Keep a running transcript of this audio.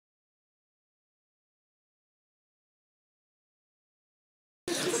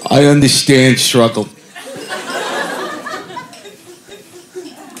I understand struggle.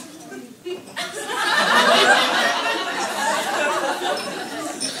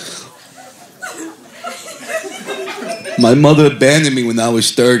 My mother abandoned me when I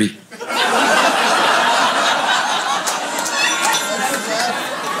was 30.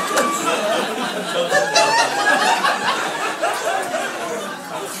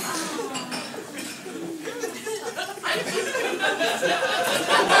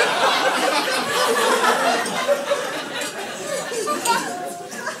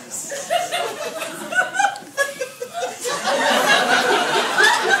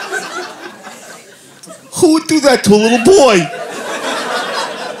 Who would do that to a little boy?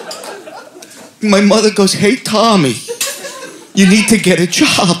 My mother goes, "Hey, Tommy, you need to get a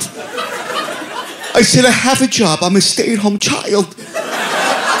job." I said, "I have a job. I'm a stay-at-home child."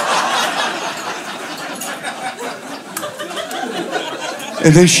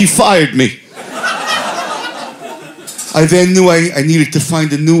 And then she fired me. I then knew I needed to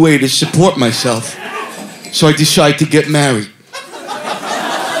find a new way to support myself. So I decided to get married.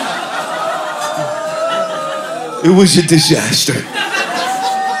 It was a disaster.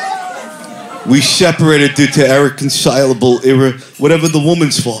 We separated due to irreconcilable, whatever the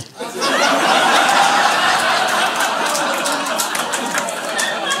woman's fault.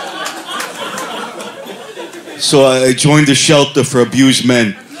 So I joined a shelter for abused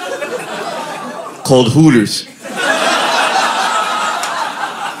men called Hooters.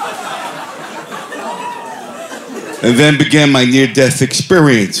 And then began my near-death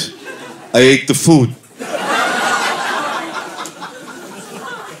experience. I ate the food.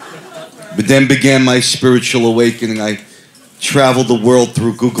 But then began my spiritual awakening. I traveled the world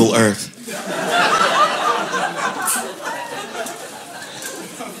through Google Earth.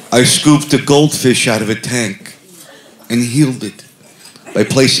 I scooped a goldfish out of a tank and healed it by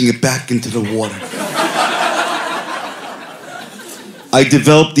placing it back into the water. I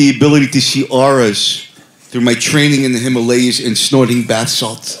developed the ability to see auras through my training in the Himalayas and snorting bath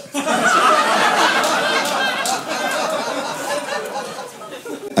salts.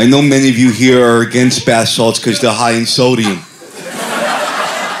 I know many of you here are against bath salts because they're high in sodium.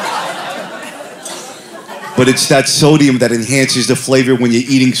 But it's that sodium that enhances the flavor when you're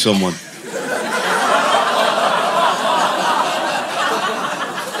eating someone.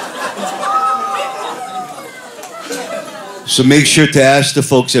 So make sure to ask the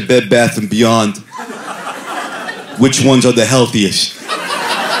folks at Bed Bath & Beyond which ones are the healthiest.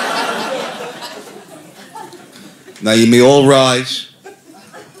 Now you may all rise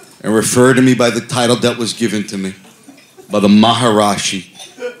and refer to me by the title that was given to me by the Maharishi,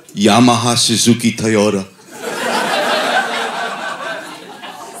 Yamaha Suzuki Toyota,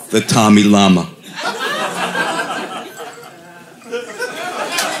 the Tommy Lama.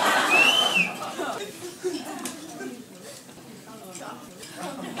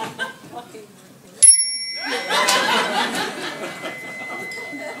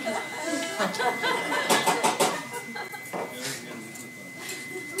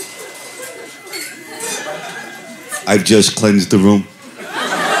 I've just cleansed the room.